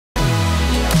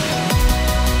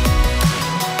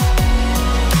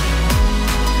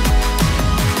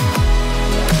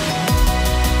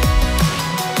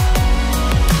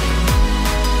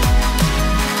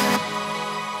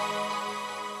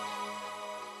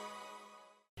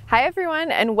Hi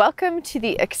everyone, and welcome to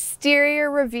the exterior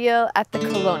reveal at the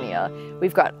Colonial.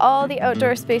 We've got all the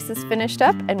outdoor spaces finished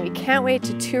up and we can't wait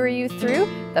to tour you through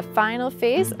the final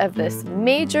phase of this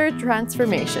major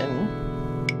transformation.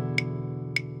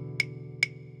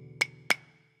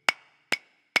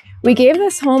 We gave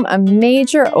this home a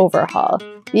major overhaul.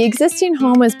 The existing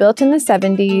home was built in the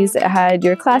 70s. It had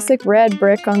your classic red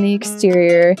brick on the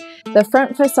exterior. The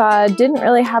front facade didn't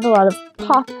really have a lot of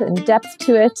pop and depth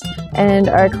to it, and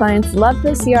our clients loved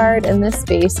this yard and this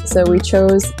space, so we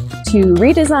chose to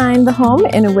redesign the home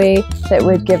in a way that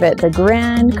would give it the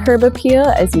grand curb appeal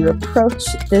as you approach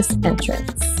this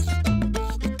entrance.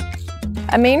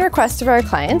 A main request of our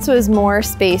clients was more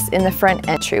space in the front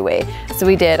entryway. So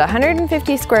we did a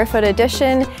 150 square foot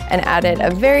addition and added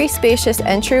a very spacious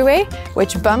entryway,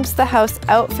 which bumps the house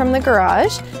out from the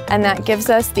garage, and that gives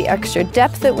us the extra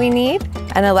depth that we need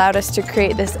and allowed us to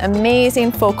create this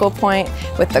amazing focal point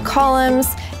with the columns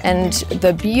and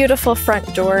the beautiful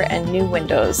front door and new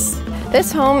windows.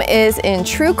 This home is in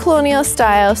true colonial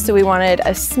style, so we wanted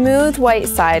a smooth white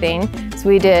siding. So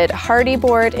we did hardy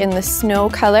board in the snow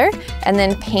color and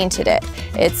then painted it.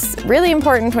 It's really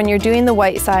important when you're doing the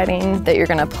white siding that you're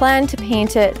going to plan to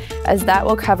paint it, as that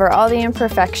will cover all the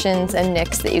imperfections and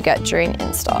nicks that you get during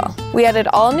install. We added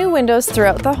all new windows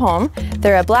throughout the home.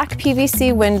 They're a black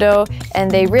PVC window and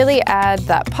they really add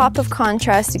that pop of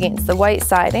contrast against the white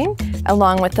siding,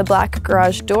 along with the black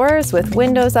garage doors with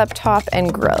windows up top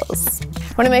and grills.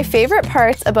 One of my favorite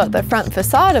parts about the front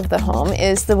facade of the home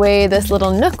is the way this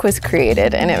little nook was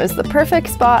created, and it was the perfect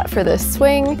spot for this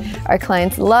swing. Our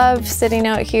clients love sitting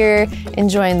out here,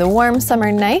 enjoying the warm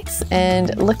summer nights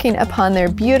and looking upon their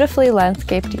beautifully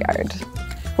landscaped yard.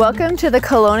 Welcome to the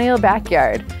Colonial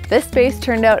backyard. This space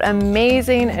turned out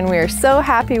amazing and we are so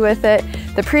happy with it.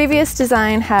 The previous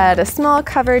design had a small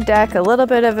covered deck, a little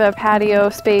bit of a patio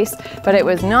space, but it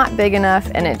was not big enough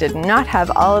and it did not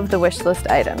have all of the wish list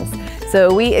items.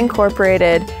 So we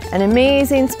incorporated an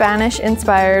amazing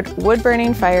Spanish-inspired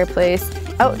wood-burning fireplace,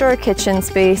 outdoor kitchen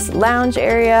space, lounge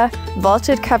area,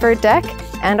 vaulted covered deck,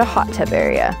 and a hot tub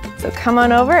area. So come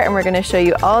on over and we're going to show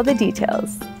you all the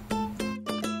details.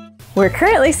 We're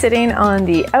currently sitting on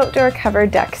the outdoor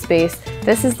covered deck space.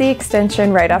 This is the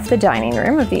extension right off the dining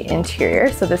room of the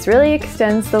interior, so this really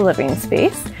extends the living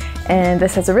space, and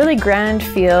this has a really grand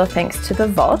feel thanks to the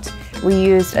vault. We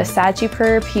used a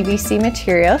Sagipur PVC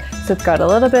material, so it's got a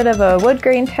little bit of a wood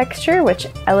grain texture which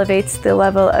elevates the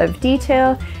level of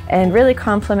detail and really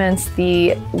complements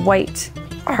the white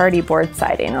hardy board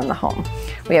siding on the home.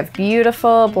 We have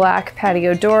beautiful black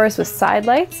patio doors with side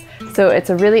lights, so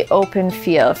it's a really open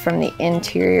feel from the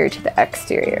interior to the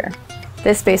exterior.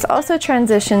 This space also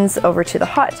transitions over to the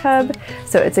hot tub,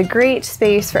 so it's a great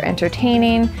space for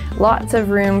entertaining, lots of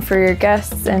room for your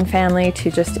guests and family to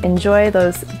just enjoy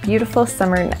those beautiful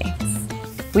summer nights.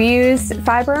 We used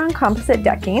Fiberon composite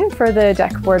decking for the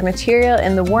deck board material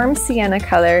in the warm sienna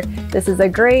color. This is a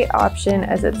great option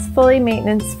as it's fully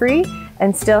maintenance free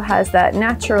and still has that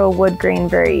natural wood grain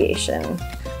variation.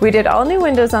 We did all new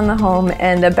windows on the home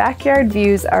and the backyard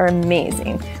views are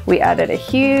amazing. We added a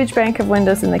huge bank of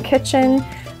windows in the kitchen,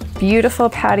 beautiful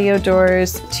patio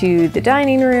doors to the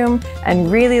dining room,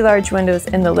 and really large windows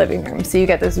in the living room. So you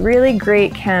get this really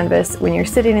great canvas when you're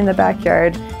sitting in the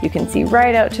backyard. You can see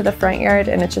right out to the front yard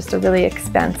and it's just a really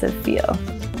expansive feel.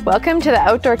 Welcome to the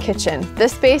outdoor kitchen.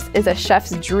 This space is a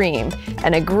chef's dream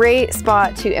and a great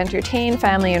spot to entertain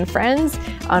family and friends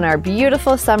on our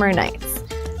beautiful summer nights.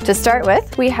 To start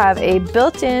with, we have a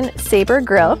built-in Sabre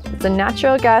grill. It's a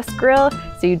natural gas grill,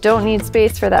 so you don't need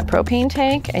space for that propane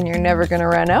tank and you're never gonna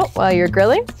run out while you're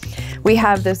grilling. We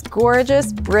have this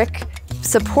gorgeous brick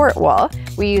support wall.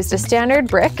 We used a standard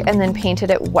brick and then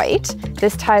painted it white.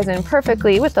 This ties in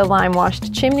perfectly with the lime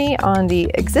washed chimney on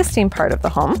the existing part of the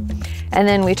home. And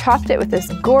then we topped it with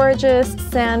this gorgeous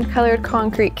sand colored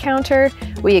concrete counter.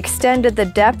 We extended the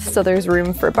depth so there's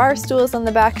room for bar stools on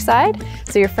the back side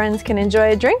so your friends can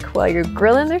enjoy a drink while you're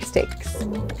grilling their steaks.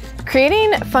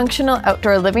 Creating functional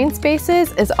outdoor living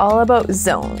spaces is all about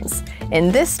zones. In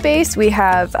this space, we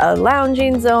have a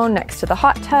lounging zone next to the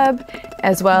hot tub,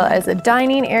 as well as a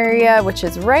dining area, which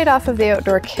is right off of the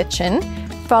outdoor kitchen,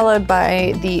 followed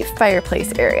by the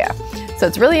fireplace area. So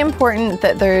it's really important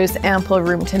that there's ample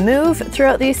room to move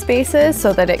throughout these spaces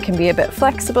so that it can be a bit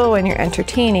flexible when you're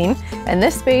entertaining, and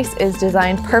this space is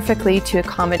designed perfectly to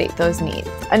accommodate those needs.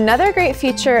 Another great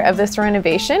feature of this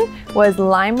renovation was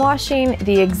lime washing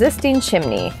the existing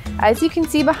chimney. As you can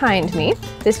see behind me,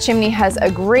 this chimney has a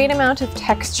great amount of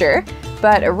texture,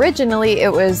 but originally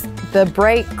it was the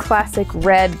bright classic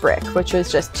red brick, which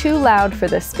was just too loud for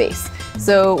this space.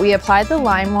 So we applied the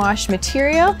lime wash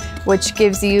material, which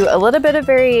gives you a little bit of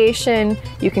variation.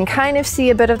 You can kind of see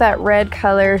a bit of that red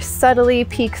color subtly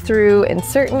peek through in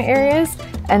certain areas,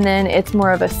 and then it's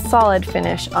more of a solid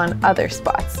finish on other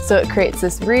spots. So it creates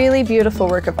this really beautiful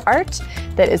work of art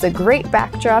that is a great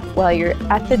backdrop while you're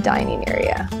at the dining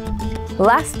area.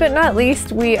 Last but not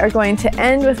least, we are going to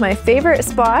end with my favorite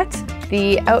spot,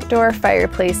 the outdoor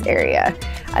fireplace area.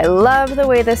 I love the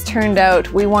way this turned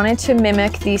out. We wanted to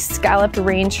mimic the scalloped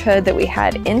range hood that we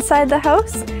had inside the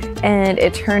house, and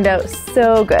it turned out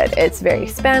so good. It's very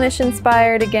Spanish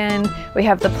inspired again. We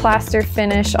have the plaster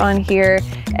finish on here,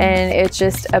 and it's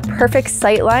just a perfect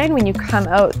sight line when you come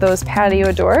out those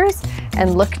patio doors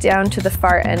and look down to the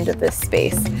far end of this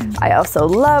space. I also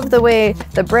love the way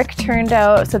the brick turned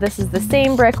out. So this is the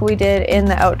same brick we did in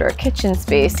the outdoor kitchen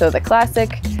space. So the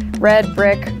classic red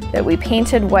brick that we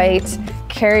painted white,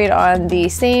 carried on the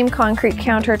same concrete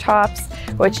countertops,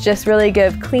 which just really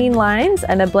give clean lines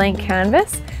and a blank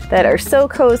canvas that are so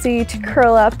cozy to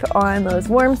curl up on those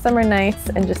warm summer nights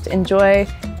and just enjoy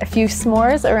a few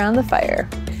s'mores around the fire.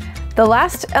 The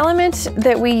last element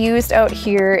that we used out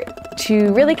here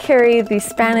to really carry the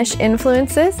Spanish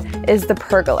influences is the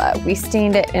pergola. We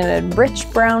stained it in a rich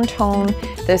brown tone.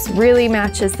 This really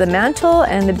matches the mantle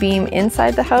and the beam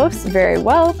inside the house very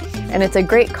well, and it's a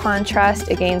great contrast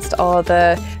against all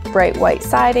the bright white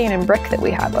siding and brick that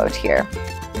we have out here.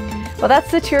 Well,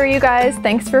 that's the tour, you guys.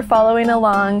 Thanks for following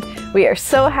along. We are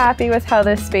so happy with how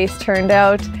this space turned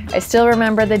out. I still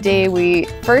remember the day we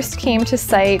first came to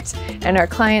site and our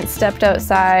client stepped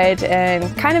outside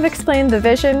and kind of explained the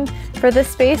vision for this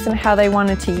space and how they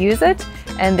wanted to use it.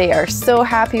 And they are so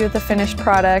happy with the finished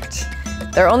product.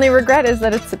 Their only regret is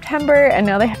that it's September and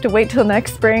now they have to wait till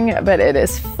next spring, but it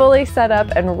is fully set up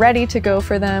and ready to go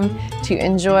for them to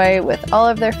enjoy with all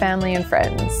of their family and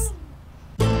friends.